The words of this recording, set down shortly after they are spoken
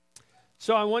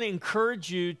So I want to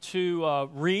encourage you to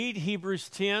read Hebrews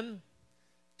 10.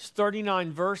 It's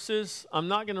 39 verses. I'm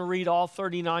not going to read all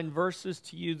 39 verses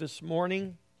to you this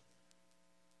morning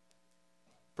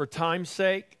for time's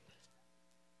sake.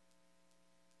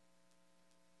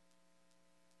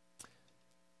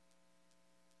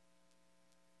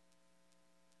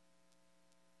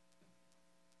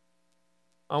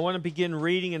 I want to begin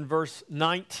reading in verse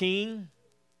 19.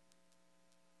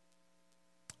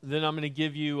 Then I'm going to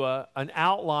give you an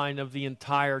outline of the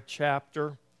entire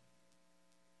chapter.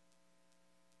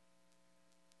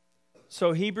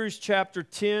 So Hebrews chapter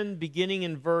 10, beginning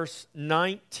in verse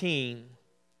 19.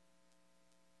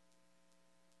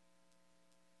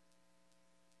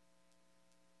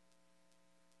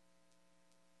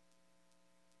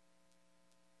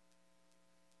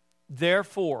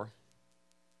 Therefore,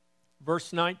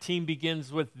 verse 19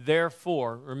 begins with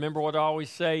therefore. Remember what I always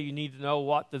say, you need to know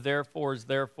what the therefore is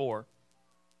there for.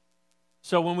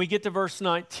 So when we get to verse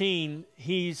 19,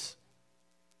 he's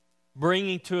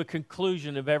bringing to a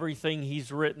conclusion of everything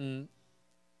he's written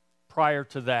prior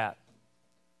to that.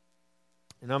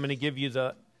 And I'm going to give you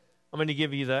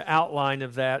the outline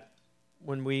of that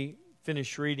when we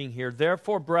finish reading here.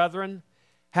 Therefore, brethren,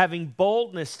 having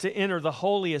boldness to enter the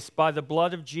holiest by the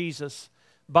blood of Jesus,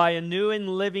 by a new and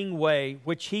living way,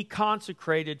 which he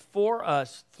consecrated for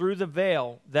us through the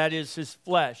veil, that is his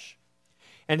flesh.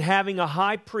 And having a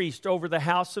high priest over the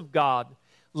house of God,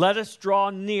 let us draw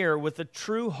near with a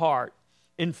true heart,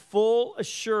 in full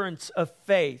assurance of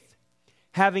faith,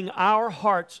 having our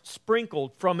hearts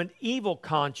sprinkled from an evil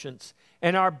conscience,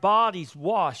 and our bodies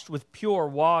washed with pure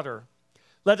water.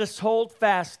 Let us hold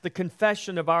fast the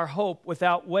confession of our hope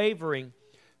without wavering,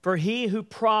 for he who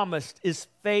promised is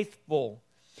faithful.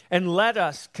 And let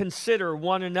us consider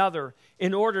one another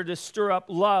in order to stir up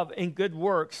love and good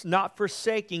works, not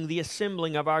forsaking the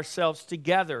assembling of ourselves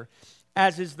together,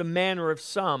 as is the manner of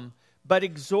some, but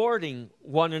exhorting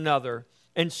one another,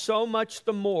 and so much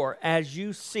the more as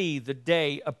you see the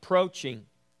day approaching.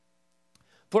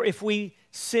 For if we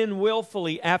sin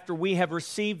willfully after we have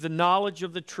received the knowledge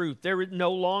of the truth, there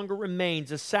no longer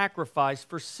remains a sacrifice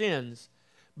for sins,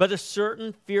 but a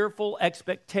certain fearful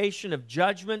expectation of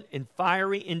judgment and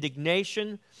fiery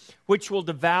indignation, which will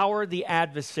devour the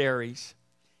adversaries.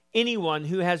 Anyone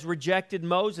who has rejected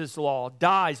Moses' law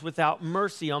dies without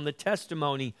mercy on the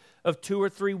testimony of 2 or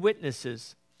 3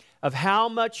 witnesses. Of how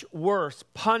much worse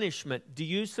punishment do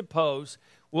you suppose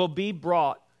will be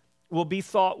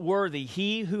thought worthy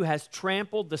he who has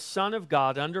trampled the Son of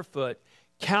God underfoot,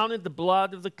 counted the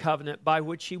blood of the covenant by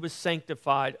which he was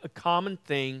sanctified a common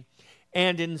thing,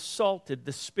 and insulted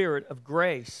the Spirit of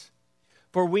grace?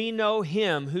 For we know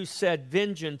him who said,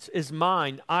 vengeance is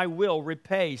mine, I will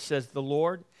repay, says the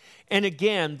Lord. And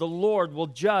again, the Lord will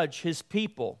judge his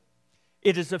people.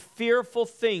 It is a fearful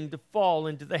thing to fall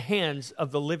into the hands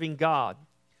of the living God.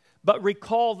 But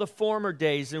recall the former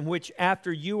days in which,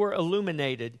 after you were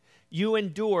illuminated, you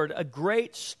endured a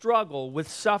great struggle with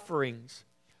sufferings,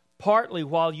 partly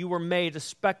while you were made a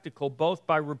spectacle both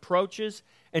by reproaches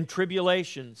and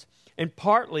tribulations, and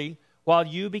partly while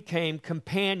you became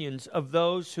companions of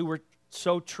those who were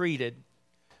so treated.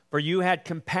 For you had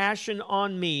compassion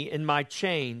on me in my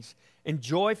chains, and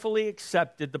joyfully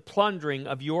accepted the plundering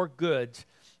of your goods,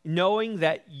 knowing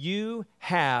that you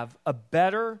have a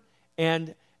better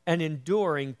and an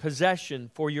enduring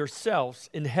possession for yourselves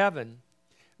in heaven.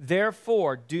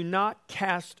 Therefore, do not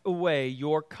cast away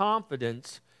your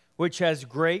confidence, which has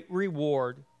great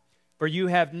reward. For you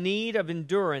have need of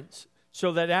endurance,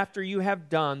 so that after you have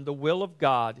done the will of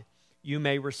God, you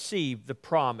may receive the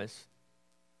promise.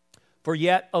 For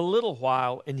yet a little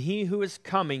while, and he who is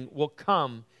coming will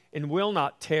come and will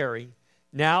not tarry.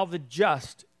 Now the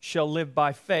just shall live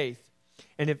by faith.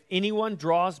 And if anyone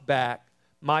draws back,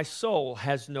 my soul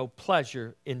has no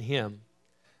pleasure in him.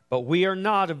 But we are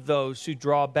not of those who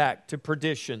draw back to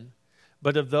perdition,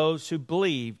 but of those who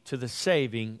believe to the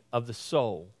saving of the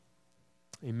soul.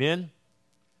 Amen.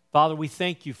 Father, we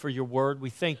thank you for your word. We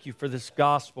thank you for this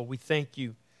gospel. We thank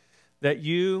you that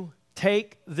you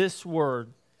take this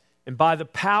word and by the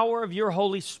power of your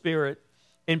Holy Spirit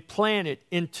and plant it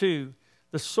into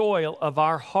the soil of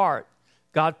our heart.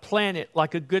 God, plant it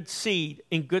like a good seed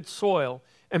in good soil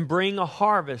and bring a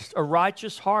harvest, a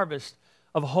righteous harvest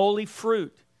of holy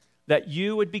fruit, that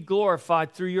you would be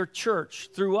glorified through your church,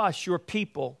 through us, your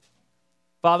people.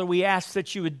 Father, we ask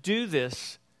that you would do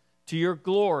this to your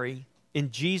glory. In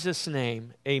Jesus'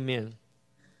 name, amen.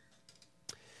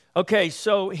 Okay,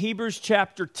 so Hebrews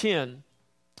chapter 10.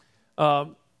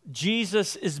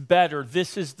 Jesus is better.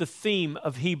 This is the theme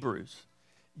of Hebrews.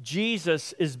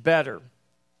 Jesus is better.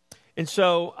 And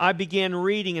so I began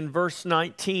reading in verse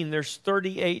 19. There's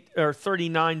 38 or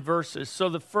 39 verses. So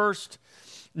the first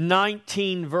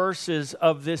 19 verses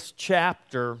of this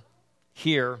chapter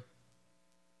here,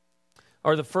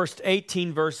 or the first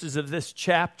 18 verses of this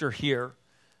chapter here,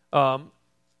 the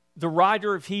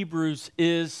writer of Hebrews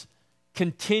is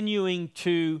continuing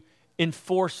to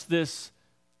enforce this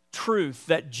truth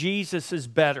that Jesus is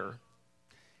better.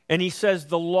 And he says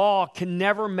the law can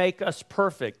never make us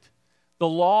perfect. The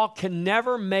law can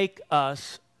never make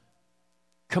us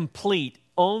complete.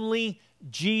 Only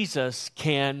Jesus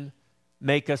can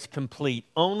make us complete.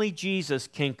 Only Jesus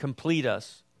can complete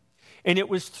us. And it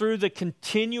was through the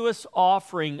continuous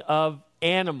offering of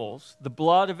animals, the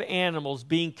blood of animals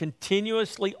being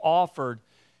continuously offered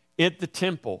at the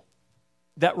temple,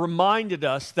 that reminded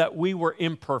us that we were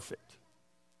imperfect.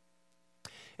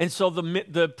 And so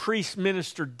the priests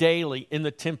ministered daily in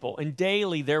the temple, and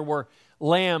daily there were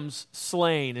lambs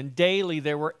slain, and daily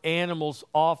there were animals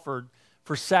offered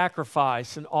for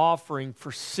sacrifice and offering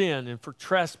for sin and for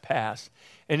trespass.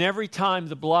 And every time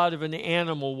the blood of an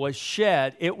animal was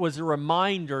shed, it was a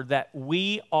reminder that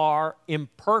we are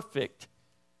imperfect,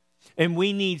 and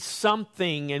we need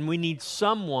something and we need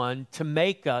someone to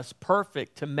make us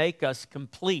perfect, to make us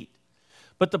complete.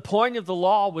 But the point of the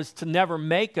law was to never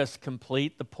make us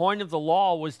complete. The point of the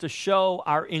law was to show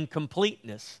our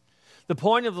incompleteness. The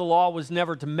point of the law was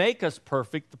never to make us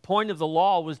perfect. The point of the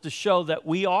law was to show that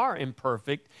we are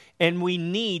imperfect and we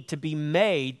need to be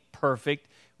made perfect.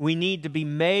 We need to be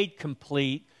made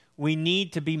complete. We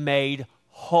need to be made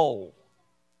whole.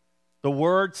 The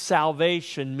word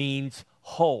salvation means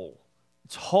whole.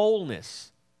 It's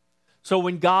wholeness. So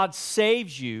when God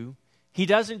saves you, He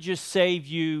doesn't just save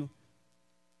you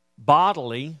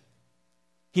bodily.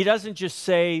 He doesn't just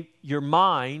save your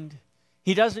mind.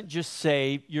 He doesn't just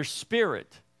save your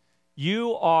spirit.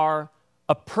 You are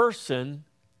a person,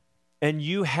 and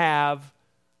you have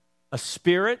a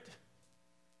spirit,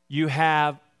 you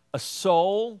have a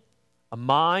soul, a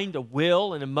mind, a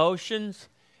will, and emotions,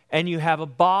 and you have a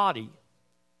body.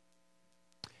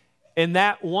 And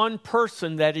that one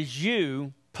person that is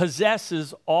you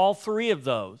possesses all three of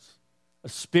those: a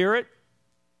spirit,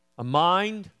 a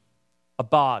mind, a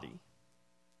body.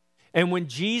 And when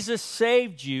Jesus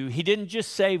saved you, He didn't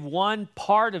just save one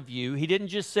part of you. He didn't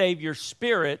just save your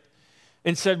spirit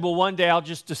and said, well, one day I'll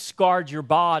just discard your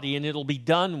body and it'll be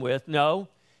done with. No,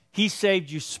 He saved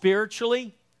you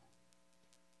spiritually.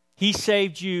 He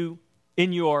saved you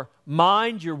in your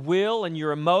mind, your will, and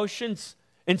your emotions.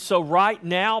 And so right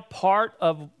now, part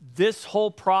of this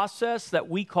whole process that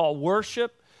we call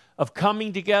worship, of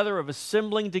coming together, of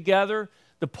assembling together,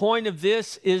 the point of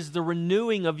this is the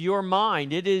renewing of your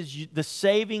mind. It is the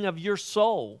saving of your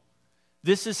soul.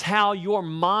 This is how your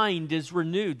mind is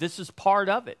renewed. This is part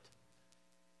of it.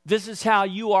 This is how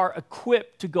you are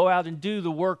equipped to go out and do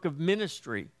the work of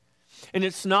ministry. And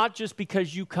it's not just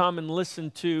because you come and listen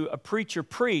to a preacher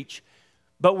preach,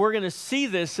 but we're going to see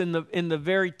this in the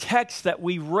very text that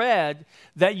we read,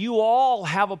 that you all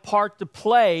have a part to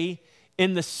play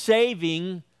in the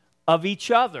saving of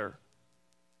each other.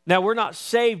 Now, we're not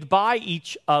saved by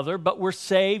each other, but we're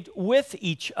saved with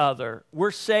each other.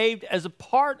 We're saved as a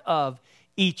part of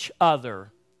each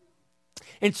other.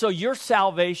 And so your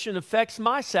salvation affects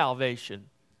my salvation.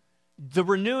 The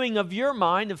renewing of your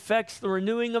mind affects the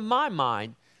renewing of my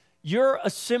mind. You're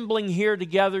assembling here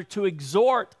together to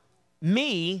exhort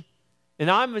me, and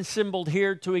I'm assembled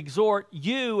here to exhort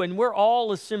you, and we're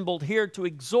all assembled here to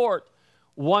exhort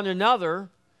one another.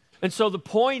 And so the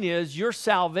point is, your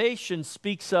salvation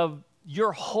speaks of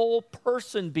your whole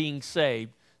person being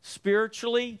saved,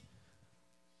 spiritually,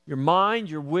 your mind,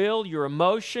 your will, your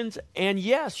emotions, and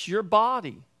yes, your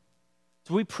body.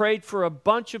 So we prayed for a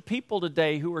bunch of people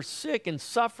today who are sick and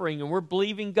suffering, and we're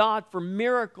believing God for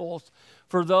miracles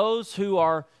for those who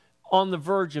are on the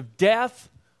verge of death,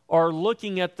 or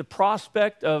looking at the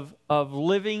prospect of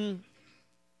living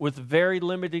with very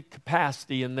limited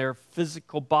capacity in their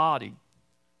physical body.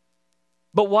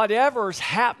 But whatever's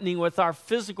happening with our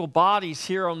physical bodies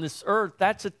here on this earth,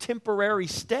 that's a temporary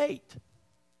state.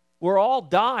 We're all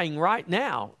dying right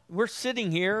now. We're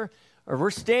sitting here, or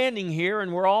we're standing here,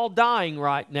 and we're all dying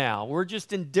right now. We're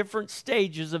just in different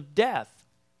stages of death.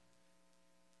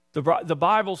 The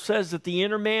Bible says that the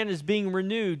inner man is being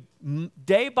renewed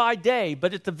day by day,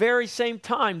 but at the very same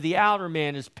time, the outer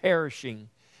man is perishing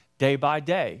day by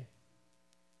day.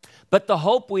 But the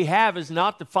hope we have is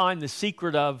not to find the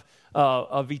secret of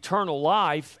eternal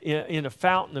life in a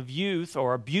fountain of youth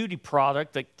or a beauty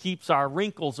product that keeps our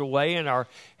wrinkles away and our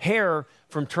hair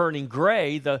from turning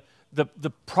gray. The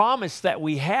promise that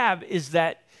we have is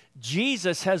that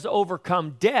Jesus has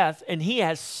overcome death and he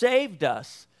has saved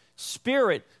us,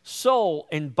 spirit, soul,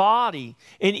 and body.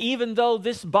 And even though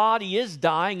this body is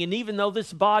dying, and even though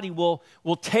this body will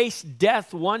taste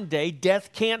death one day,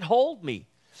 death can't hold me.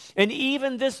 And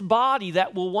even this body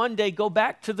that will one day go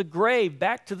back to the grave,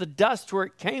 back to the dust where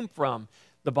it came from,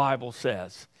 the Bible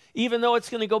says. Even though it's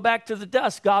going to go back to the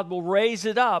dust, God will raise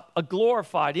it up, a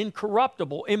glorified,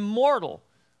 incorruptible, immortal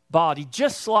body,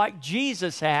 just like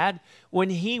Jesus had when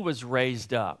he was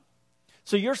raised up.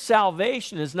 So your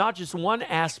salvation is not just one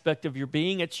aspect of your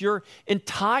being, it's your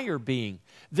entire being.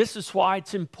 This is why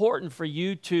it's important for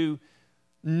you to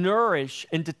nourish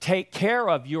and to take care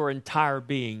of your entire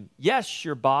being. Yes,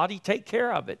 your body, take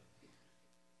care of it.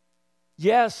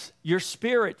 Yes, your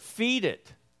spirit, feed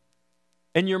it.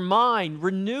 And your mind,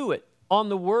 renew it on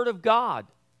the Word of God,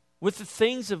 with the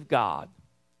things of God.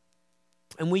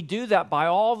 And we do that by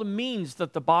all the means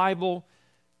that the Bible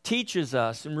teaches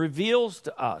us and reveals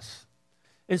to us.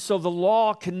 And so the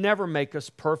law can never make us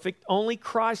perfect. Only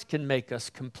Christ can make us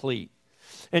complete.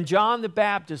 And John the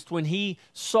Baptist, when he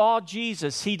saw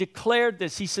Jesus, he declared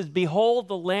this. He says, "Behold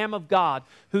the Lamb of God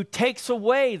who takes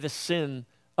away the sin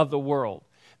of the world."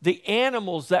 The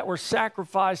animals that were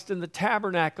sacrificed in the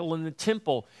tabernacle and the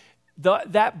temple,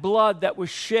 that blood that was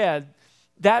shed,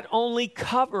 that only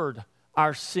covered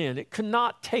our sin. It could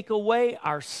not take away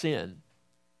our sin.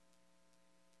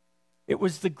 It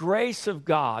was the grace of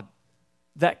God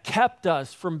that kept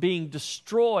us from being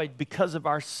destroyed because of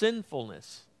our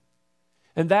sinfulness.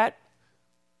 And that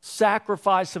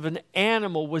sacrifice of an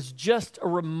animal was just a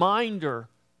reminder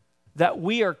that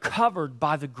we are covered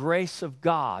by the grace of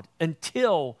God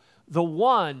until the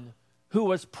one who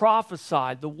was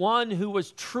prophesied, the one who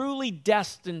was truly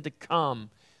destined to come,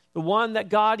 the one that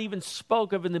God even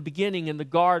spoke of in the beginning in the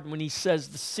garden when he says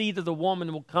the seed of the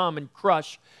woman will come and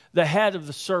crush the head of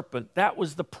the serpent. That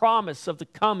was the promise of the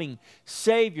coming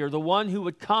Savior, the one who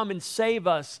would come and save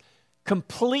us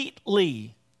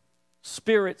completely,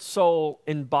 spirit, soul,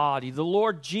 and body. The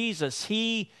Lord Jesus,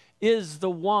 he is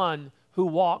the one who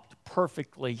walked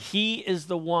perfectly. He is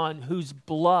the one whose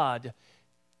blood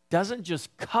doesn't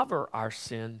just cover our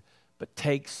sin, but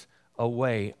takes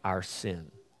away our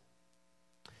sin.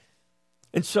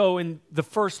 And so in the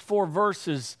first 4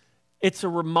 verses, it's a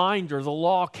reminder the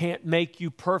law can't make you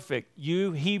perfect.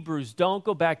 You Hebrews, don't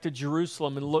go back to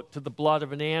Jerusalem and look to the blood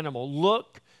of an animal.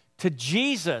 Look to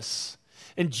Jesus.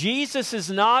 And Jesus is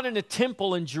not in a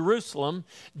temple in Jerusalem.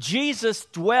 Jesus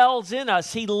dwells in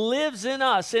us. He lives in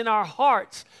us, in our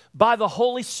hearts, by the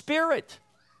Holy Spirit.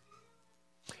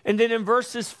 And then in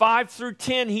verses 5 through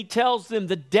 10, he tells them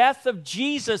the death of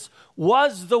Jesus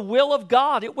was the will of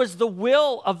God. It was the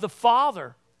will of the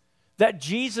Father that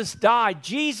Jesus died.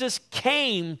 Jesus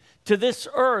came to this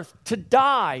earth to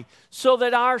die so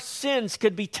that our sins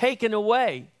could be taken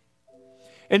away.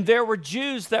 And there were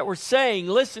Jews that were saying,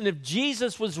 listen, if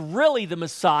Jesus was really the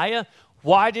Messiah,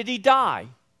 why did he die?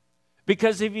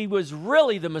 Because if he was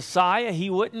really the Messiah, he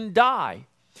wouldn't die.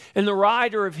 And the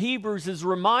writer of Hebrews is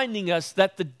reminding us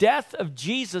that the death of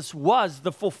Jesus was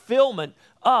the fulfillment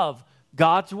of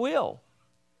God's will.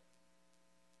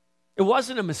 It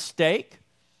wasn't a mistake.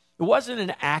 It wasn't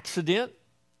an accident.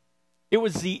 It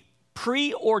was the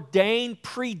preordained,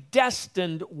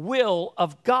 predestined will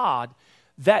of God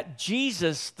that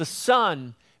Jesus, the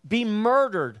Son, be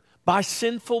murdered by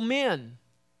sinful men.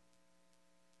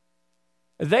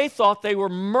 They thought they were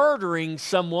murdering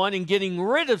someone and getting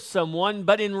rid of someone,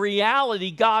 but in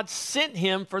reality, God sent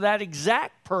him for that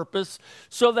exact purpose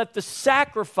so that the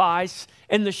sacrifice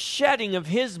and the shedding of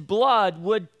his blood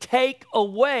would take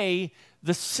away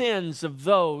the sins of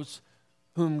those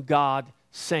whom God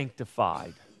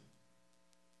sanctified.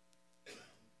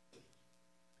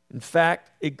 In fact,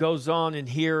 it goes on in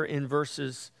here in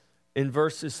verses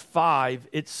 5,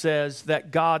 it says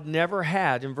that God never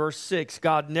had, in verse 6,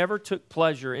 God never took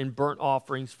pleasure in burnt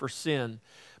offerings for sin.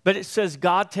 But it says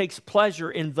God takes pleasure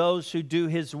in those who do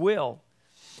his will.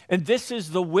 And this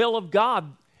is the will of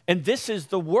God, and this is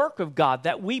the work of God,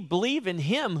 that we believe in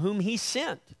him whom he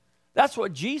sent. That's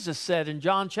what Jesus said in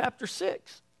John chapter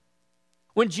 6.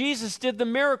 When Jesus did the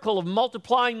miracle of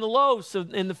multiplying the loaves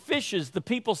and the fishes, the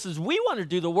people says, we want to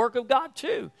do the work of God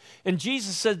too. And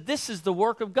Jesus said, this is the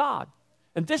work of God.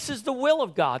 And this is the will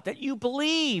of God, that you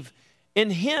believe in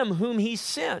him whom he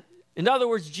sent. In other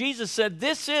words, Jesus said,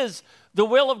 this is the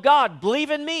will of God. Believe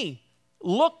in me.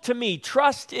 Look to me.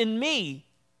 Trust in me.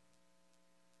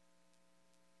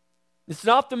 It's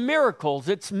not the miracles,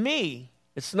 it's me.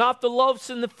 It's not the loaves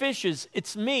and the fishes,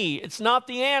 it's me. It's not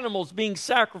the animals being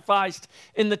sacrificed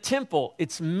in the temple.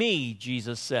 It's me,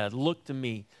 Jesus said. Look to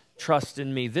me, trust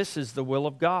in me. This is the will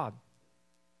of God.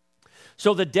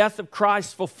 So the death of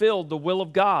Christ fulfilled the will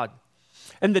of God.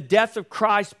 And the death of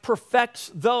Christ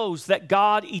perfects those that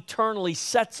God eternally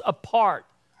sets apart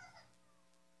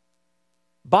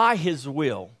by His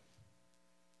will.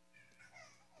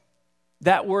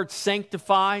 That word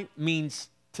sanctify means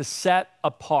to set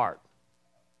apart.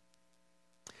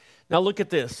 Now look at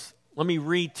this. Let me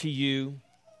read to you.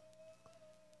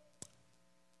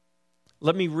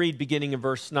 Let me read beginning in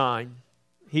verse 9,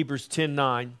 Hebrews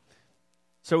 10:9.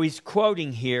 So he's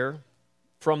quoting here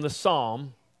from the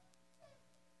Psalm.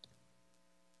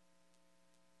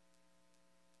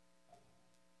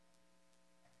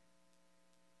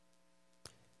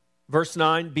 Verse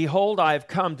 9, behold, I have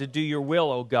come to do your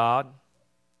will, O God.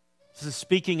 This is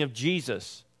speaking of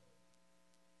Jesus.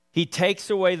 He takes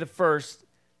away the first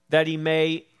that he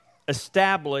may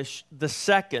establish the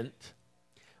second.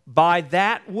 By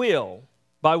that will,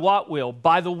 by what will?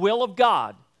 By the will of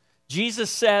God. Jesus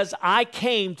says, I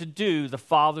came to do the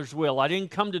Father's will. I didn't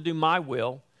come to do my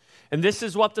will. And this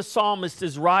is what the psalmist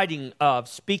is writing of,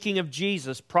 speaking of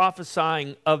Jesus,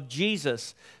 prophesying of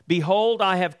Jesus. Behold,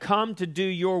 I have come to do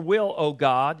your will, O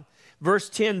God. Verse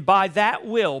 10, by that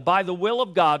will, by the will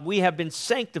of God, we have been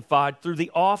sanctified through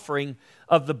the offering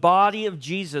of the body of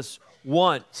Jesus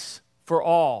once for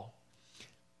all.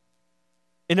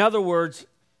 In other words,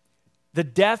 the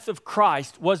death of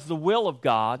Christ was the will of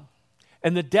God,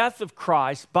 and the death of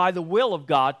Christ, by the will of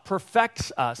God,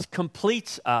 perfects us,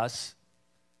 completes us,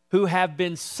 who have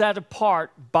been set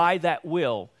apart by that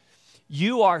will.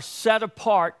 You are set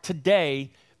apart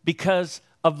today because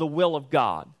of the will of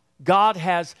God. God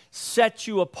has set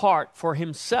you apart for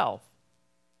Himself.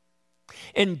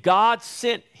 And God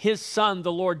sent His Son,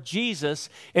 the Lord Jesus,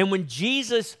 and when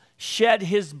Jesus shed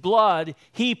His blood,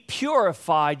 He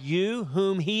purified you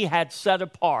whom He had set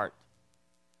apart.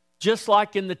 Just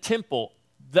like in the temple,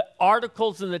 the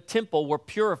articles in the temple were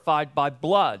purified by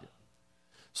blood.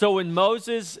 So when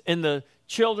Moses and the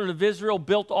children of Israel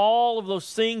built all of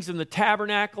those things in the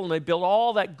tabernacle, and they built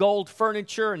all that gold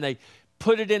furniture, and they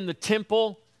put it in the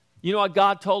temple, you know what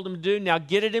God told them to do? Now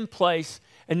get it in place,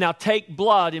 and now take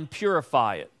blood and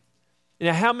purify it.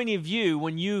 Now how many of you,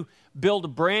 when you build a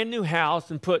brand new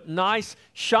house and put nice,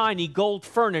 shiny gold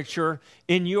furniture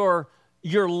in your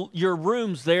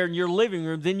rooms there in your living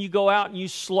room, then you go out and you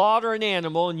slaughter an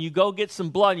animal and you go get some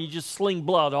blood and you just sling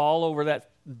blood all over that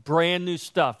brand new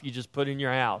stuff you just put in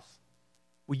your house?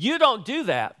 Well, you don't do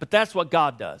that, but that's what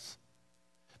God does.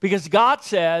 Because God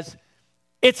says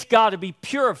it's got to be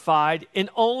purified,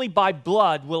 and only by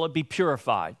blood will it be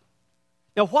purified.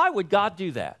 Now, why would God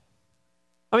do that?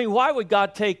 I mean, why would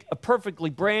God take a perfectly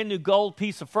brand new gold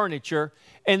piece of furniture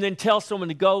and then tell someone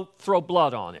to go throw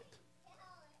blood on it?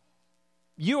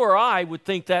 You or I would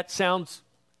think that sounds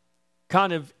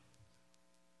kind of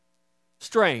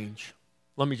strange.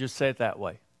 Let me just say it that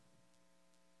way.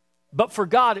 But for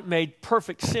God, it made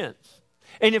perfect sense.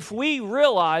 And if we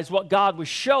realize what God was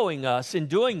showing us in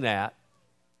doing that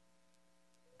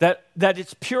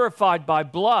it's purified by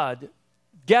blood,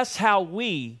 guess how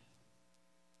we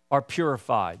are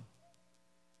purified?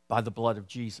 By the blood of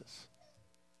Jesus.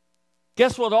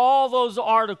 Guess what? All those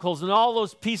articles and all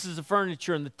those pieces of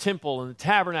furniture in the temple and the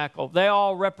tabernacle, they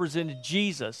all represented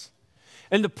Jesus.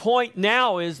 And the point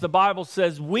now is, the Bible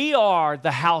says, we are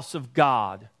the house of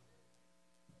God.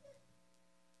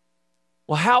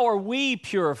 Well, how are we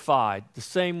purified? The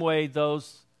same way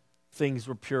those things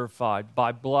were purified,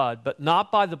 by blood, but not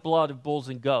by the blood of bulls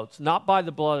and goats, not by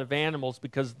the blood of animals,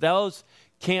 because those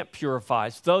can't purify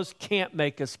us. Those can't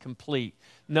make us complete.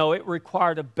 No, it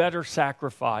required a better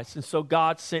sacrifice. And so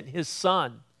God sent His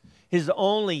Son, His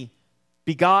only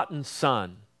begotten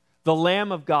Son, the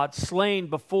Lamb of God, slain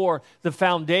before the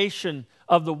foundation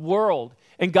of the world.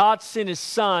 And God sent His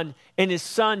Son, and His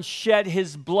Son shed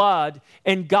His blood,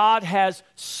 and God has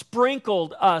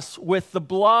sprinkled us with the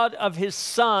blood of His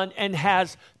Son and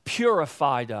has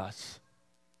purified us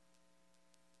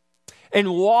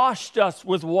and washed us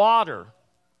with water.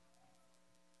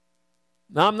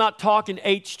 Now, I'm not talking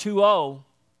H2O.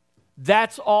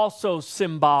 That's also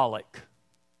symbolic.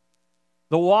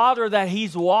 The water that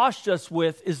He's washed us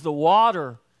with is the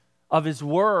water of His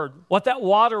Word. What that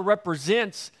water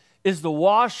represents is the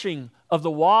washing of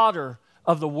the water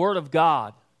of the Word of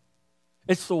God.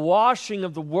 It's the washing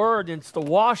of the Word, and it's the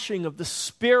washing of the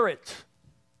Spirit.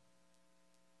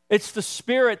 It's the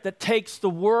Spirit that takes the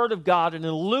Word of God and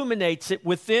illuminates it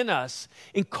within us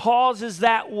and causes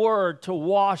that Word to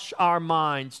wash our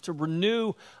minds, to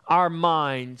renew our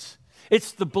minds.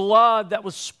 It's the blood that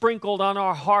was sprinkled on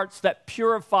our hearts that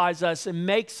purifies us and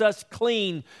makes us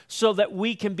clean so that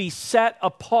we can be set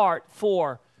apart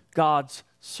for God's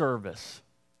service.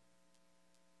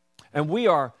 and we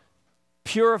are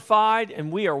purified,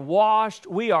 and we are washed,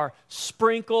 we are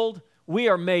sprinkled, we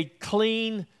are made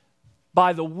clean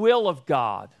by the will of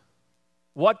God.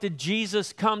 What did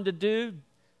Jesus come to do?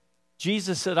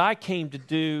 Jesus said, I came to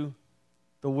do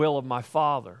the will of my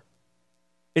Father.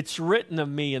 It's written of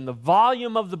me in the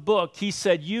volume of the book. He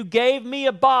said, you gave me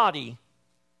a body.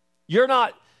 You're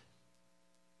not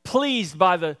pleased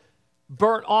by the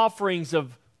burnt offerings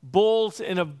of bulls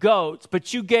and of goats,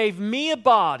 but you gave me a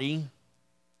body.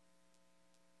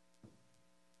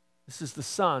 This is the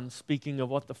Son speaking of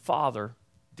what the Father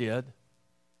did.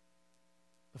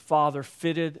 The Father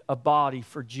fitted a body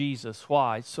for Jesus.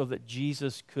 Why? So that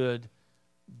Jesus could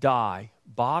die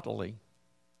bodily,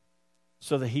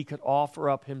 so that he could offer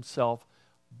up himself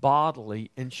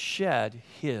bodily and shed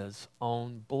his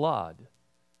own blood,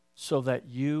 so that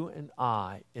you and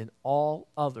I and all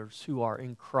others who are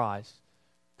in Christ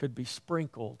could be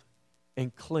sprinkled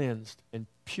and cleansed and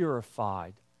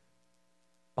purified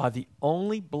by the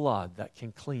only blood that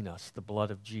can clean us, the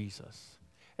blood of Jesus.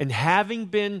 And having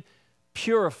been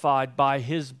purified by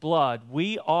his blood,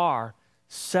 we are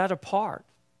set apart.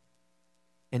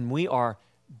 And we are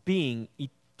being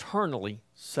eternally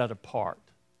set apart.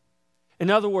 In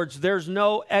other words, there's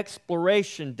no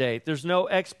expiration date. There's no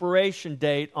expiration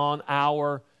date on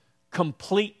our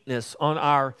completeness, on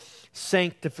our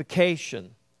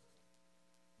sanctification.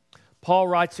 Paul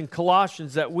writes in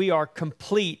Colossians that we are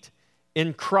complete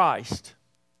in Christ.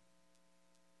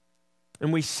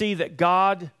 And we see that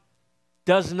God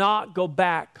does not go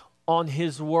back on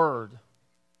his word.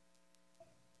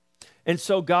 And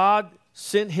so God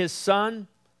sent his Son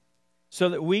so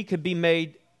that we could be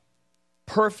made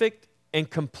perfect and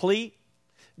complete.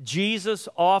 Jesus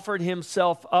offered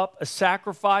himself up a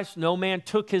sacrifice. No man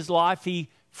took his life. He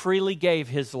freely gave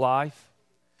his life.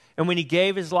 And when he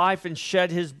gave his life and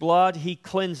shed his blood, he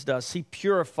cleansed us. He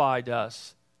purified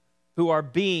us, who are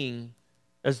being,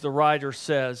 as the writer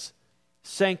says,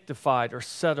 sanctified or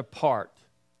set apart.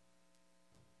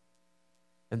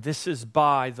 And this is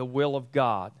by the will of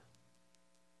God.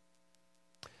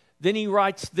 Then he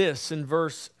writes this in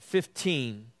verse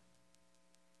 15.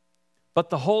 But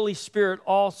the Holy Spirit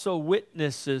also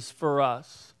witnesses for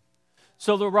us.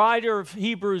 So the writer of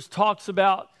Hebrews talks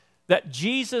about that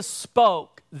Jesus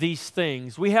spoke these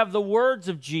things. We have the words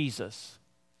of Jesus.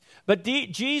 But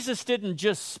Jesus didn't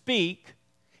just speak.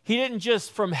 He didn't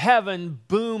just from heaven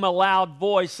boom a loud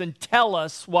voice and tell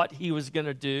us what he was going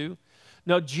to do.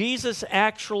 No, Jesus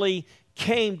actually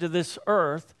came to this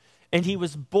earth, and he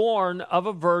was born of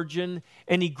a virgin,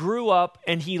 and he grew up,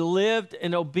 and he lived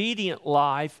an obedient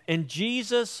life, and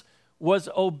Jesus was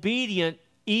obedient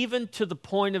even to the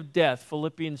point of death.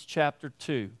 Philippians chapter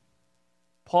 2.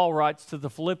 Paul writes to the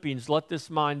Philippians, let this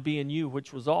mind be in you,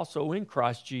 which was also in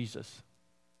Christ Jesus.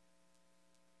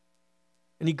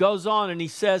 And he goes on and he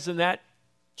says in that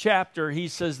chapter, he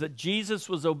says that Jesus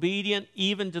was obedient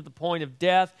even to the point of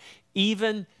death,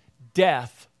 even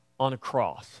death on a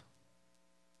cross.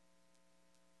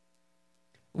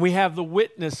 We have the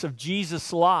witness of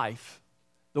Jesus' life,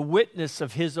 the witness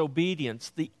of his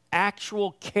obedience, the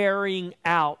actual carrying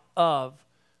out of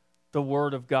the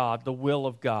Word of God, the will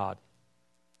of God.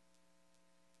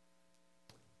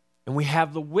 And we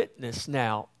have the witness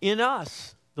now in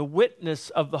us, the witness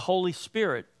of the Holy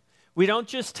Spirit. We don't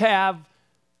just have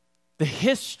the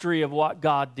history of what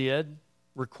God did,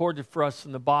 recorded for us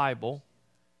in the Bible.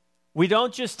 We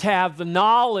don't just have the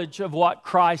knowledge of what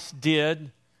Christ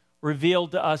did,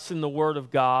 revealed to us in the Word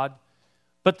of God.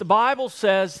 But the Bible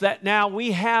says that now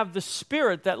we have the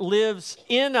Spirit that lives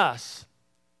in us.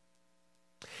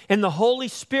 And the Holy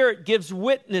Spirit gives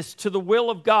witness to the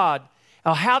will of God.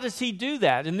 Now, how does he do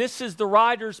that? And this is the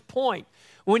writer's point.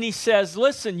 When he says,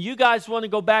 listen, you guys want to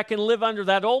go back and live under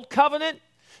that old covenant?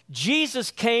 Jesus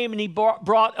came and he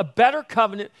brought a better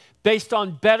covenant based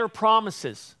on better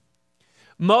promises.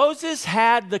 Moses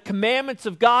had the commandments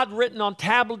of God written on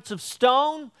tablets of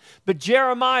stone, but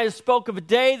Jeremiah spoke of a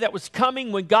day that was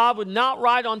coming when God would not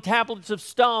write on tablets of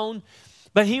stone,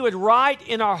 but he would write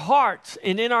in our hearts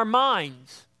and in our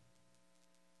minds.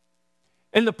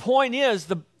 And the point is,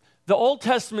 the Old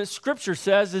Testament scripture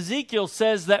says, Ezekiel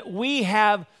says that we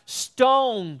have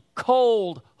stone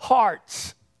cold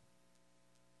hearts.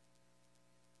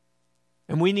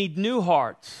 And we need new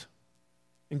hearts.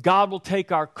 And God will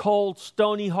take our cold,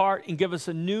 stony heart and give us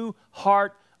a new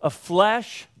heart of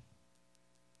flesh.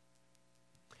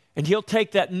 And he'll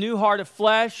take that new heart of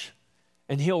flesh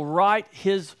and he'll write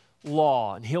his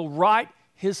law and he'll write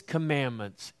his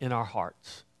commandments in our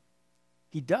hearts.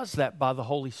 He does that by the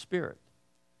Holy Spirit.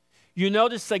 you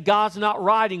notice that God's not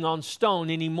writing on stone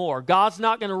anymore. God's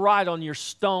not going to write on your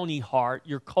stony heart,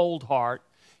 your cold heart.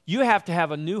 You have to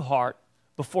have a new heart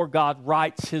before God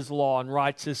writes His law and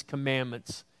writes His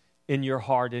commandments in your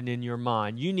heart and in your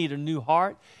mind. You need a new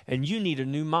heart and you need a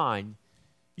new mind.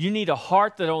 You need a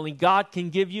heart that only God can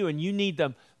give you, and you need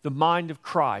the mind of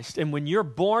Christ. And when you're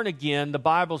born again, the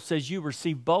Bible says you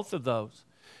receive both of those.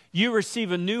 You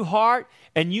receive a new heart,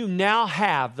 and you now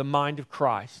have the mind of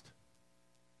Christ.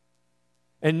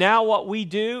 And now what we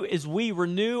do is we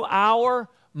renew our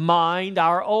mind,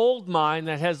 our old mind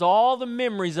that has all the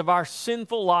memories of our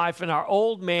sinful life and our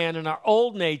old man and our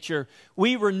old nature.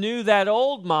 We renew that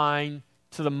old mind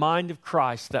to the mind of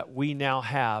Christ that we now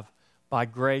have by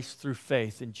grace through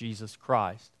faith in Jesus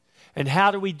Christ. And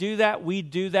how do we do that? We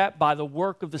do that by the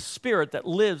work of the Spirit that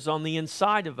lives on the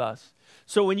inside of us.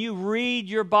 So when you read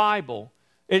your Bible,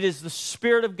 it is the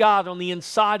Spirit of God on the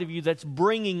inside of you that's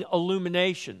bringing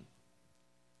illumination.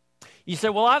 You say,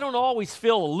 well, I don't always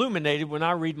feel illuminated when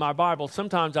I read my Bible.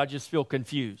 Sometimes I just feel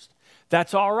confused.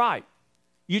 That's all right.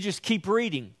 You just keep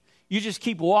reading. You just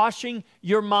keep washing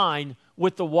your mind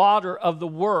with the water of the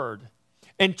Word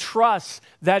and trust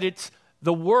that it's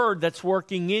the Word that's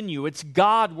working in you. It's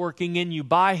God working in you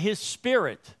by His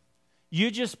Spirit.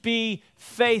 You just be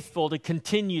faithful to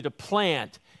continue to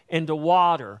plant and to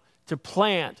water, to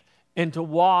plant and to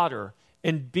water,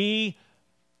 and be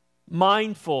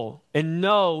mindful and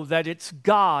know that it's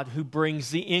God who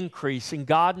brings the increase, and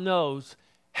God knows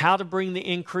how to bring the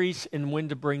increase and when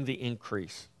to bring the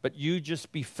increase. But you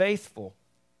just be faithful.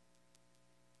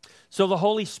 So the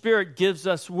Holy Spirit gives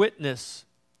us witness.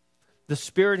 The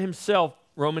Spirit Himself,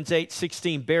 Romans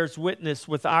 8:16, bears witness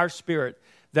with our spirit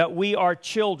that we are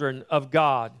children of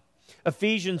God.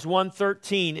 Ephesians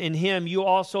 1:13, in Him you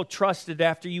also trusted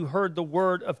after you heard the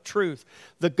word of truth,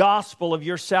 the gospel of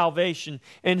your salvation,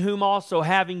 in whom also,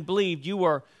 having believed, you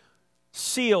were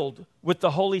sealed with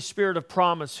the Holy Spirit of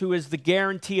promise, who is the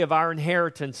guarantee of our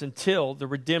inheritance until the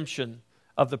redemption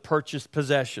of the purchased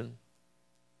possession.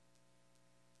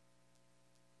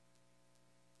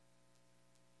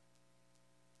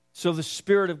 So the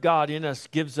Spirit of God in us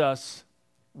gives us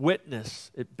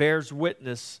witness. It bears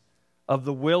witness of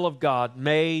the will of God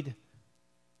made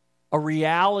a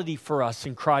reality for us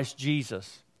in Christ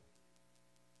Jesus.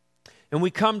 And we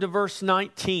come to verse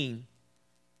 19,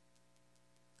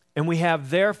 and we have,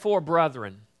 therefore,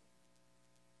 brethren,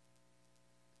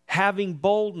 having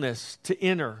boldness to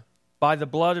enter by the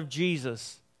blood of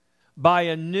Jesus, by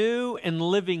a new and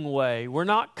living way. We're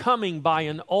not coming by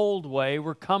an old way,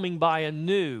 we're coming by a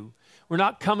new. We're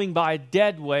not coming by a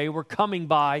dead way, we're coming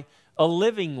by a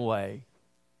living way.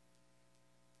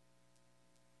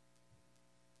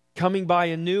 Coming by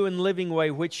a new and living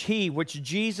way, which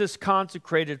Jesus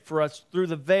consecrated for us through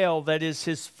the veil that is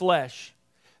His flesh.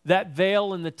 That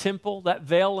veil in the temple, that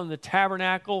veil in the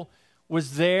tabernacle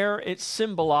was there. It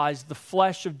symbolized the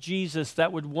flesh of Jesus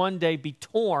that would one day be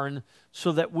torn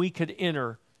so that we could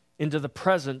enter into the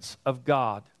presence of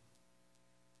God.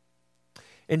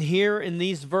 And here in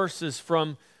these verses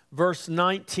from verse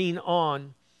 19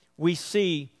 on, we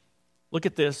see, look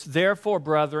at this, therefore,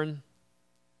 brethren,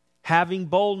 having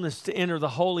boldness to enter the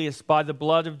holiest by the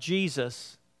blood of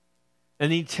Jesus.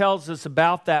 And he tells us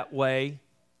about that way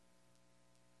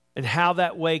and how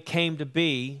that way came to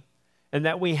be, and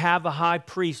that we have a high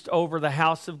priest over the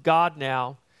house of God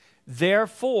now.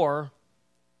 Therefore,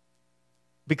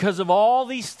 because of all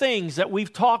these things that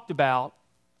we've talked about,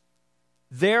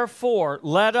 therefore,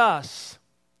 let us.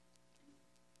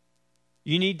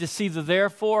 You need to see the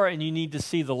therefore, and you need to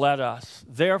see the let us.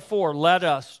 Therefore, let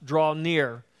us draw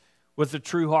near with a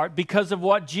true heart. Because of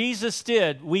what Jesus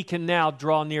did, we can now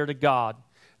draw near to God.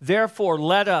 Therefore,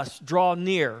 let us draw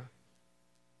near,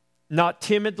 not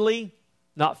timidly,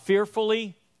 not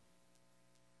fearfully,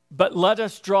 but let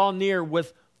us draw near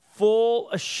with full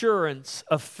assurance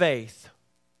of faith.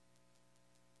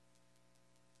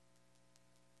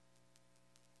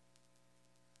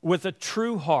 With a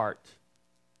true heart,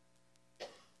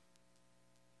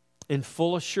 in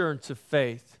full assurance of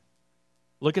faith.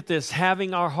 Look at this,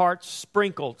 having our hearts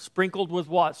sprinkled. Sprinkled with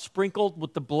what? Sprinkled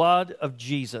with the blood of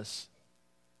Jesus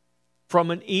from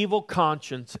an evil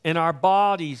conscience, and our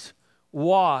bodies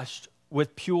washed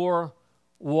with pure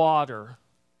water.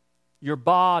 Your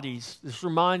bodies. This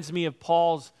reminds me of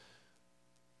Paul's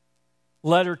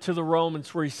letter to the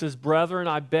Romans where he says, brethren,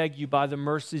 I beg you by the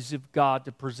mercies of God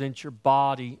to present your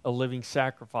body a living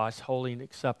sacrifice, holy and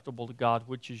acceptable to God,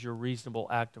 which is your reasonable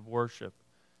act of worship.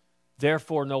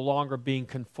 Therefore, no longer being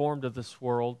conformed to this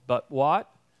world, but what?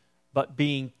 But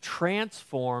being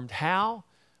transformed. How?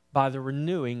 By the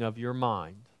renewing of your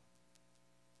mind.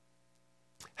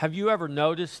 Have you ever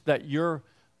noticed that your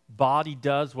body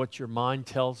does what your mind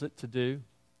tells it to do?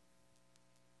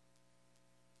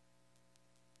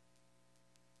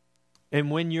 And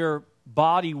when your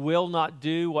body will not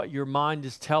do what your mind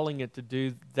is telling it to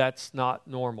do, that's not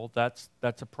normal. That's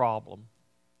a problem.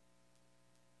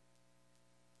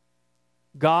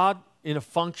 God, in a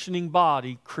functioning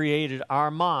body, created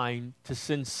our mind to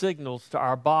send signals to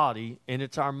our body, and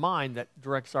it's our mind that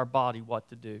directs our body what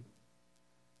to do.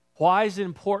 Why is it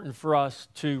important for us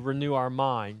to renew our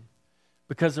mind?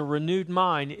 Because a renewed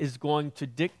mind is going to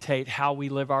dictate how we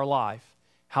live our life,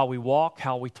 how we walk,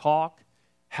 how we talk,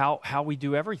 how we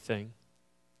do everything,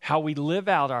 how we live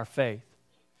out our faith.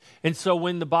 And so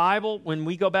when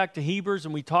we go back to Hebrews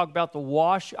and we talk about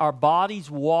our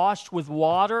bodies washed with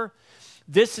water,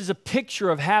 this is a picture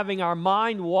of having our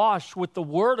mind washed with the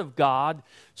Word of God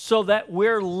so that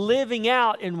we're living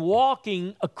out and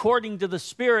walking according to the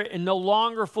Spirit and no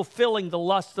longer fulfilling the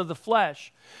lust of the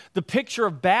flesh. The picture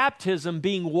of baptism,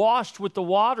 being washed with the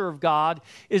water of God,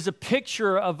 is a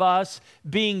picture of us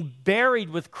being buried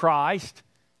with Christ.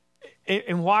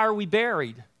 And why are we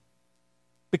buried?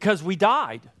 Because we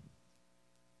died.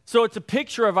 So it's a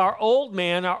picture of our old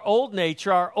man, our old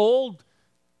nature, our old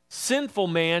sinful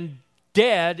man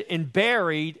dead and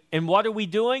buried. And what are we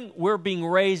doing? We're being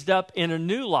raised up in a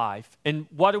new life. And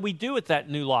what do we do with that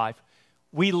new life?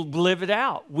 We live it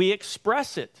out. We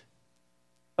express it.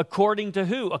 According to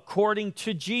who? According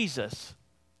to Jesus.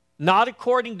 Not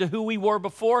according to who we were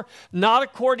before, not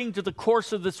according to the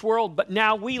course of this world, but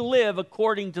now we live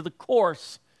according to the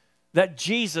course that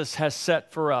Jesus has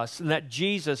set for us and that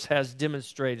Jesus has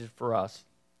demonstrated for us.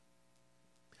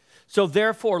 So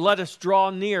therefore, let us draw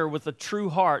near with a true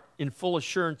heart in full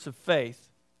assurance of faith.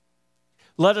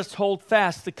 Let us hold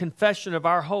fast the confession of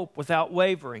our hope without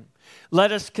wavering.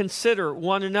 Let us consider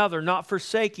one another, not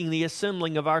forsaking the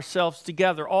assembling of ourselves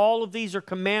together. All of these are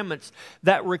commandments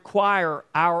that require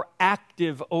our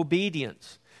active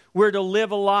obedience. We're to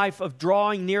live a life of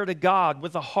drawing near to God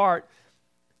with a heart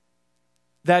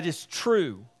that is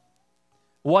true.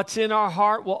 What's in our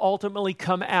heart will ultimately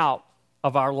come out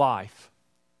of our life.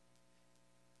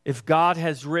 If God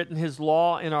has written His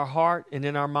law in our heart and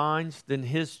in our minds, then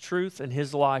His truth and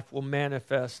His life will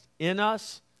manifest in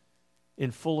us in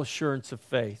full assurance of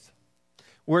faith.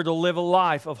 We're to live a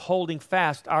life of holding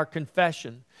fast our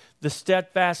confession. The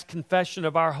steadfast confession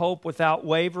of our hope without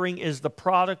wavering is the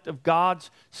product of God's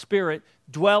Spirit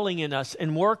dwelling in us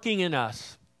and working in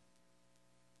us.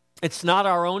 It's not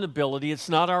our own ability. It's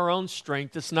not our own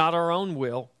strength. It's not our own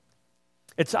will.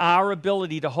 It's our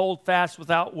ability to hold fast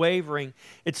without wavering.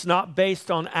 It's not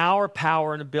based on our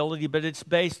power and ability, but it's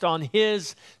based on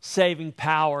His saving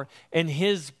power and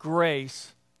His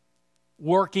grace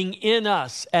working in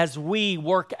us as we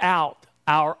work out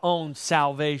our own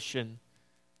salvation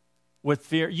with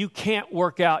fear. You can't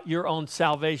work out your own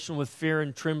salvation with fear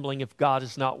and trembling if God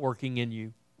is not working in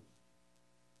you.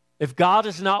 If God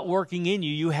is not working in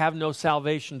you, you have no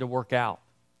salvation to work out.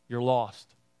 You're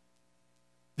lost.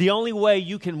 The only way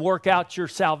you can work out your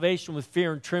salvation with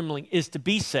fear and trembling is to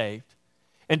be saved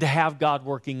and to have God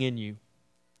working in you.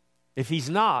 If He's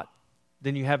not,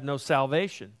 then you have no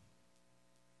salvation.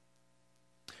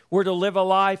 We're to live a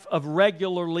life of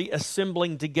regularly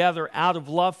assembling together out of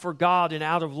love for God and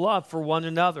out of love for one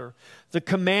another. The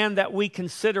command that we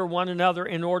consider one another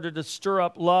in order to stir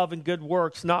up love and good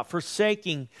works, not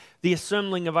forsaking the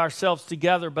assembling of ourselves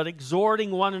together, but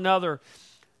exhorting one another,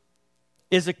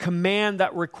 is a command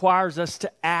that requires us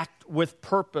to act with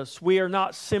purpose. We are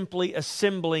not simply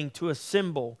assembling to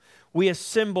assemble. We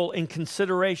assemble in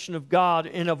consideration of God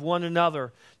and of one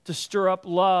another to stir up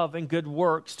love and good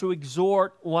works, to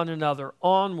exhort one another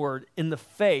onward in the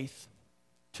faith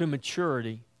to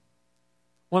maturity.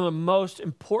 One of the most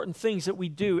important things that we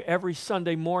do every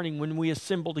Sunday morning when we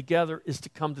assemble together is to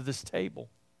come to this table.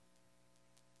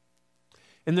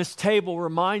 And this table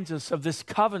reminds us of this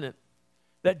covenant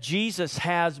that Jesus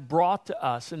has brought to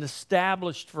us and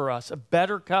established for us, a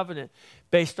better covenant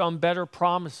based on better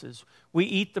promises. We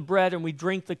eat the bread and we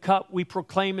drink the cup. We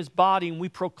proclaim His body and we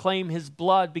proclaim His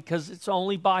blood, because it's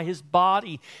only by His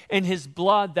body and His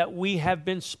blood that we have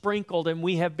been sprinkled and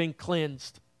we have been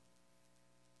cleansed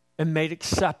and made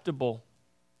acceptable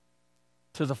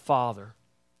to the Father.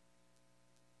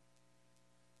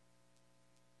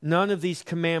 None of these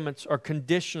commandments are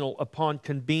conditional upon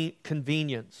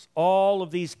convenience. All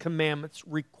of these commandments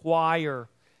require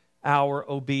our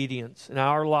obedience, and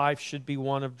our life should be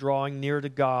one of drawing near to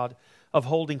God, of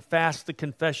holding fast the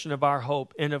confession of our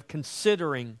hope, and of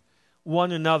considering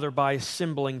one another by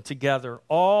assembling together.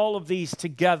 All of these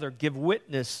together give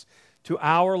witness to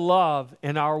our love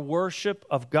and our worship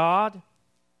of God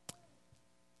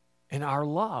and our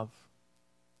love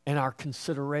and our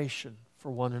consideration for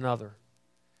one another.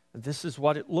 And this is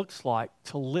what it looks like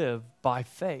to live by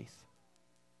faith.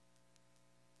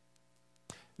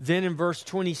 Then in verse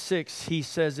 26, he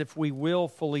says, if we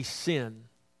willfully sin.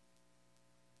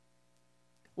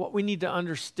 What we need to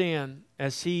understand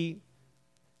as he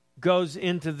goes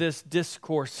into this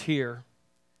discourse here,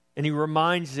 and he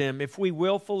reminds them, if we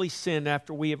willfully sin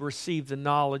after we have received the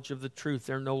knowledge of the truth,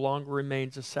 there no longer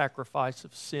remains a sacrifice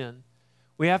of sin.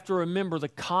 We have to remember the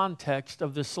context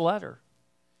of this letter.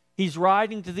 He's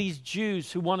writing to these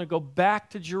Jews who want to go back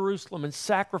to Jerusalem and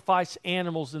sacrifice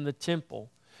animals in the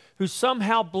temple, who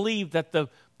somehow believe that the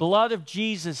blood of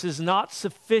Jesus is not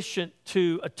sufficient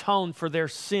to atone for their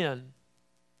sin.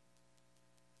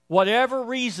 Whatever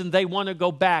reason they want to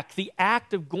go back, the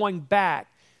act of going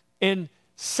back and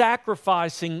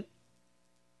sacrificing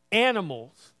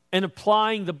animals and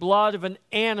applying the blood of an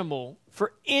animal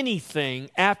for anything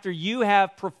after you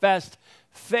have professed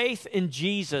faith in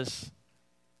Jesus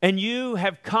and you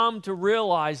have come to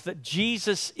realize that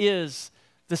Jesus is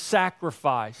the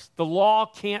sacrifice. The law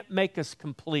can't make us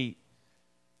complete.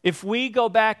 If we go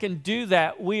back and do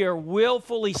that, we are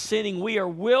willfully sinning. We are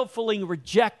willfully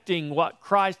rejecting what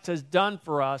Christ has done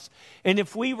for us. And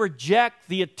if we reject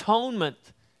the atonement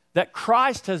that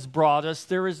Christ has brought us,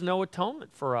 there is no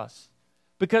atonement for us.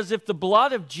 Because if the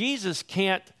blood of Jesus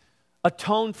can't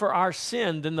atone for our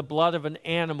sin, then the blood of an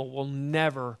animal will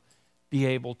never be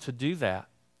able to do that.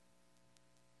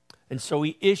 And so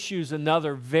he issues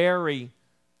another very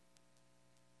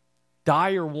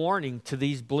dire warning to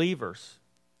these believers.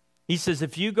 He says,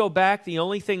 if you go back, the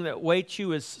only thing that waits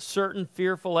you is certain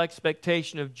fearful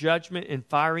expectation of judgment and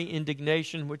fiery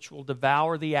indignation which will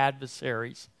devour the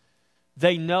adversaries.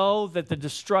 They know that the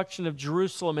destruction of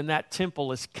Jerusalem and that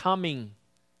temple is coming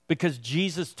because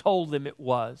Jesus told them it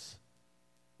was.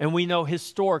 And we know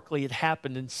historically it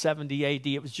happened in 70 AD.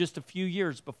 It was just a few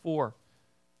years before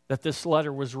that this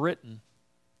letter was written.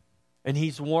 And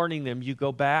he's warning them, you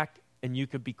go back and you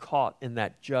could be caught in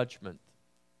that judgment.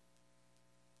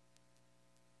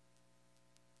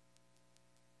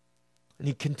 And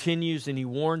he continues and he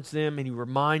warns them and he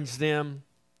reminds them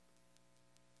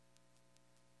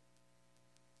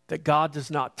that God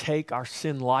does not take our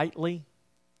sin lightly.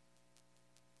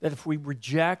 That if we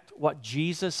reject what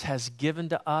Jesus has given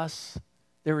to us,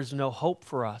 there is no hope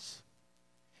for us.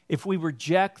 If we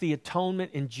reject the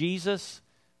atonement in Jesus,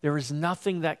 there is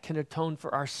nothing that can atone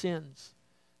for our sins.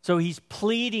 So he's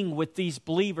pleading with these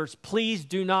believers, please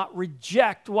do not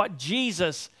reject what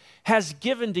Jesus has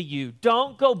given to you.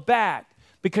 Don't go back,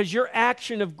 because your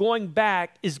action of going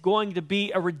back is going to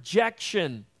be a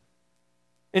rejection.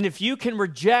 And if you can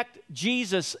reject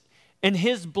Jesus and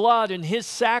his blood and his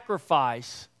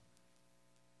sacrifice,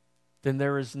 then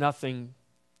there is nothing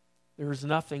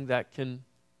that can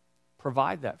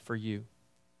provide that for you.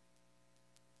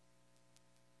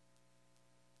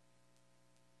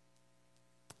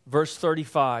 Verse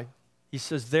 35, he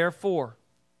says, therefore,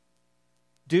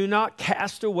 do not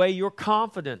cast away your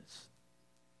confidence.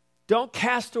 Don't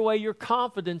cast away your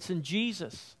confidence in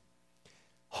Jesus.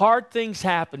 Hard things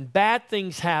happen, bad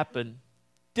things happen,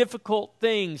 difficult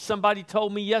things. Somebody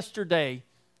told me yesterday,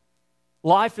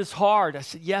 life is hard. I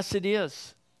said, yes, it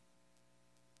is.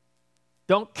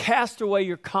 Don't cast away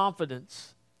your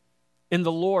confidence in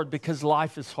the Lord because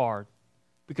life is hard,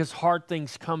 because hard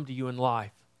things come to you in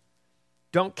life.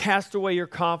 Don't cast away your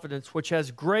confidence, which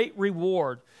has great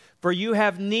reward, for you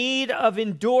have need of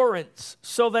endurance,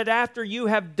 so that after you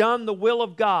have done the will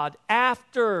of God,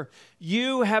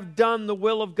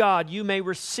 you may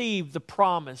receive the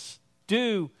promise.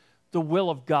 Do the will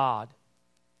of God.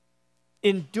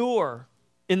 Endure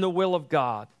in the will of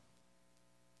God,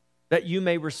 that you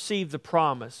may receive the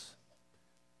promise.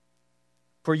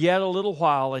 For yet a little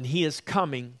while, and he is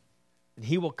coming, and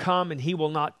he will come and he will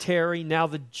not tarry. Now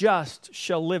the just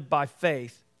shall live by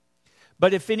faith.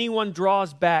 But if anyone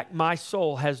draws back, my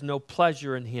soul has no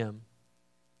pleasure in him.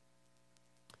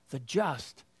 The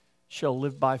just shall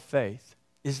live by faith.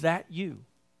 Is that you?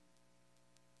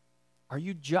 Are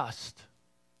you just?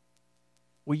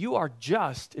 Well, you are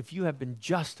just if you have been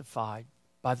justified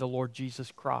by the Lord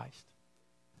Jesus Christ.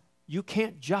 You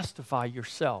can't justify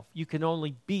yourself. You can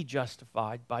only be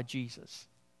justified by Jesus.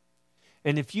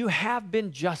 And if you have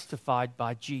been justified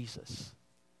by Jesus,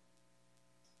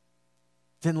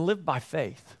 then live by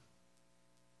faith.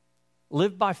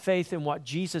 Live by faith in what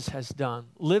Jesus has done.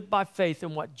 Live by faith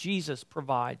in what Jesus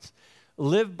provides.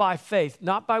 Live by faith,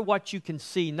 not by what you can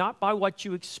see, not by what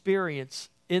you experience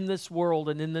in this world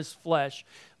and in this flesh.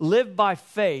 Live by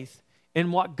faith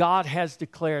in what God has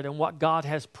declared and what God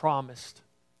has promised.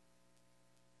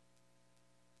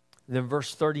 And then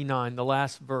verse 39, the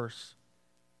last verse,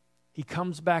 he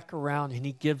comes back around and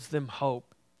he gives them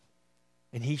hope.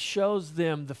 And he shows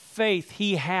them the faith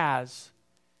he has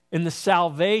in the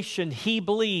salvation he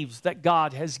believes that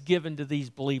God has given to these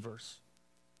believers.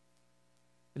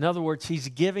 In other words, he's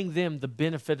giving them the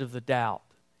benefit of the doubt.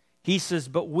 He says,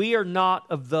 but we are not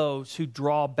of those who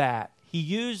draw back. He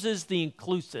uses the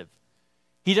inclusive.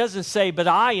 He doesn't say, but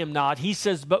I am not. He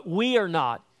says, but we are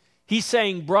not. He's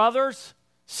saying, brothers,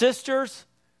 sisters,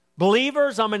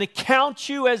 believers, I'm going to count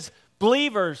you as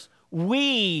believers.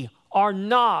 We are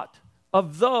not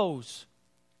of those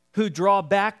who draw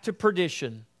back to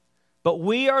perdition, but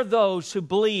we are those who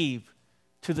believe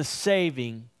to the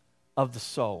saving of the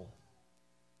soul.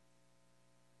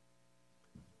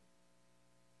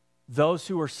 Those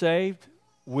who are saved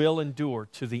will endure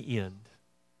to the end.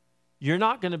 You're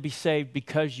not going to be saved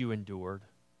because you endured.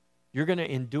 You're going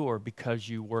to endure because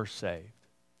you were saved.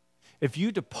 If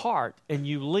you depart and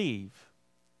you leave,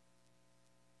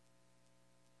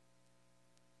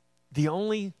 the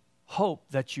only hope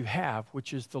that you have,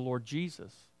 which is the Lord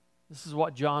Jesus. This is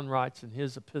what John writes in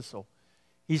his epistle.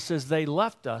 He says, they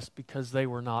left us because they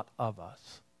were not of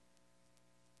us.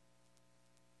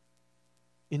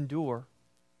 Endure.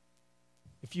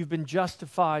 If you've been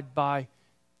justified by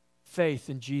faith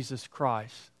in Jesus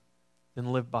Christ,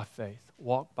 then live by faith,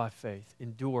 walk by faith,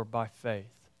 endure by faith.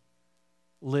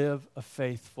 Live a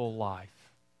faithful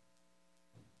life.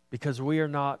 Because we are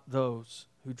not those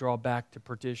who draw back to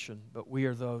perdition, but we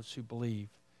are those who believe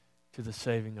to the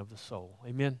saving of the soul.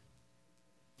 Amen?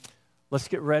 Let's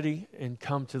get ready and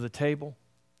come to the table.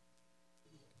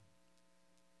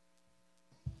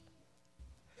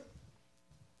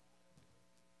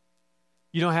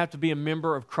 You don't have to be a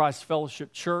member of Christ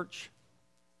Fellowship Church,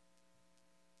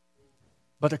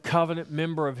 but a covenant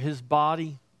member of His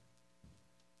body.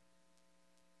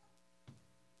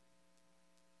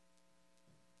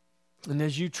 And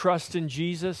as you trust in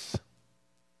Jesus,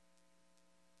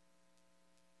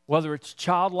 whether it's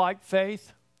childlike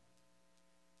faith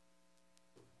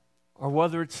or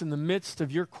whether it's in the midst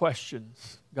of your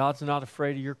questions, God's not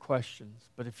afraid of your questions.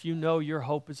 But if you know your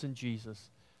hope is in Jesus,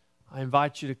 I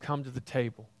invite you to come to the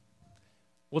table.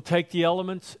 We'll take the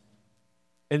elements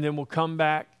and then we'll come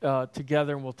back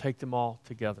together and we'll take them all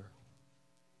together.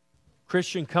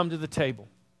 Christian, come to the table.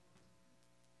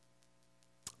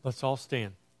 Let's all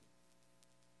stand.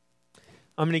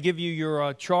 I'm going to give you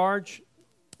your charge,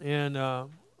 and I'm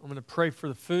going to pray for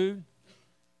the food.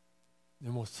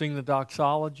 Then we'll sing the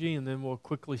doxology, and then we'll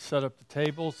quickly set up the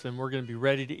tables, and we're going to be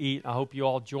ready to eat. I hope you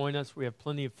all join us. We have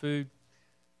plenty of food,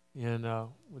 and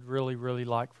would really, really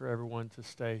like for everyone to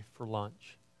stay for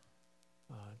lunch.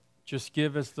 Just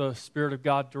give as the Spirit of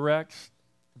God directs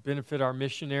to benefit our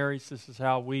missionaries. This is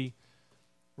how we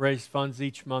raise funds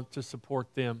each month to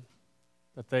support them,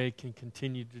 that they can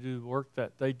continue to do the work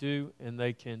that they do, and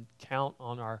they can count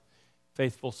on our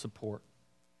faithful support.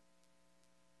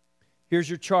 Here's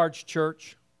your charge,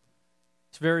 church.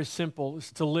 It's very simple.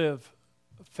 It's to live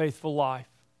a faithful life.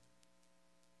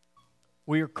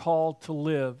 We are called to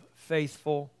live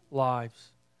faithful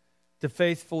lives, to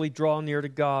faithfully draw near to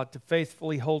God, to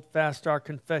faithfully hold fast our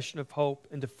confession of hope,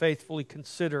 and to faithfully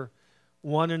consider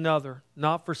one another,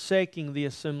 not forsaking the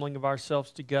assembling of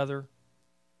ourselves together,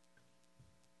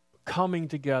 coming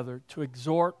together to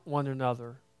exhort one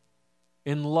another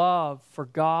in love for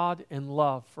God and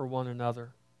love for one another,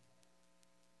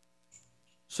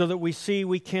 so that we see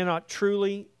we cannot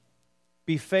truly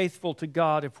be faithful to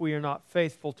God if we are not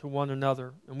faithful to one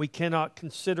another, and we cannot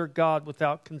consider God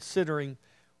without considering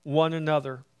one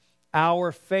another.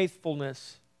 Our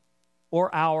faithfulness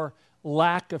or our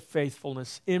lack of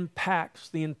faithfulness impacts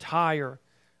the entire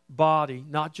body,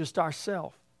 not just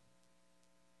ourselves.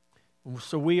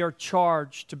 So we are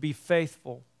charged to be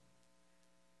faithful.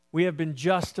 We have been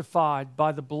justified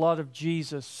by the blood of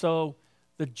Jesus, so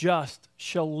the just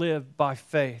shall live by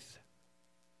faith.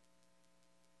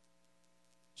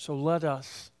 So let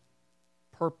us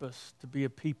purpose to be a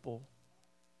people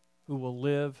who will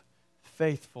live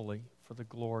faithfully for the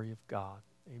glory of God.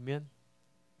 Amen.